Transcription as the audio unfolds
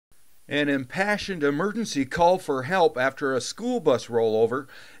An impassioned emergency call for help after a school bus rollover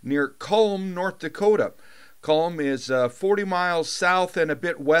near Kulm, North Dakota. Kulm is 40 miles south and a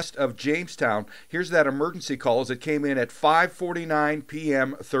bit west of Jamestown. Here's that emergency call as it came in at 5:49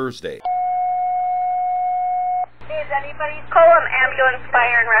 p.m. Thursday. Is anybody? Kulm Ambulance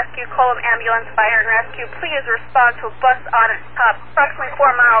Fire and Rescue, Kulm Ambulance Fire and Rescue, please respond to a bus on its top, approximately 4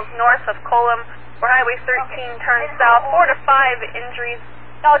 miles north of Kulm, where Highway 13 turns south, 4 to 5 injuries.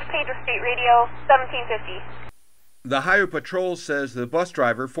 Knowledge page of State Radio, 1750. The Highway Patrol says the bus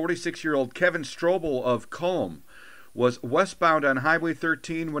driver, 46-year-old Kevin Strobel of Kulm, was westbound on Highway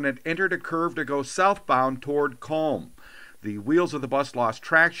 13 when it entered a curve to go southbound toward Kulm. The wheels of the bus lost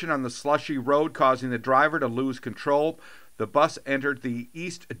traction on the slushy road, causing the driver to lose control. The bus entered the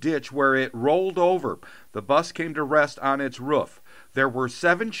east ditch where it rolled over. The bus came to rest on its roof. There were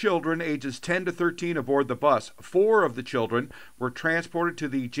 7 children ages 10 to 13 aboard the bus. 4 of the children were transported to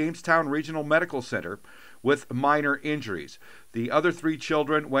the Jamestown Regional Medical Center with minor injuries. The other 3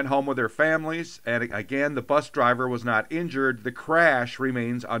 children went home with their families, and again, the bus driver was not injured. The crash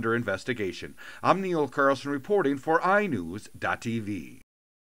remains under investigation. I'm Neil Carlson reporting for iNews.TV.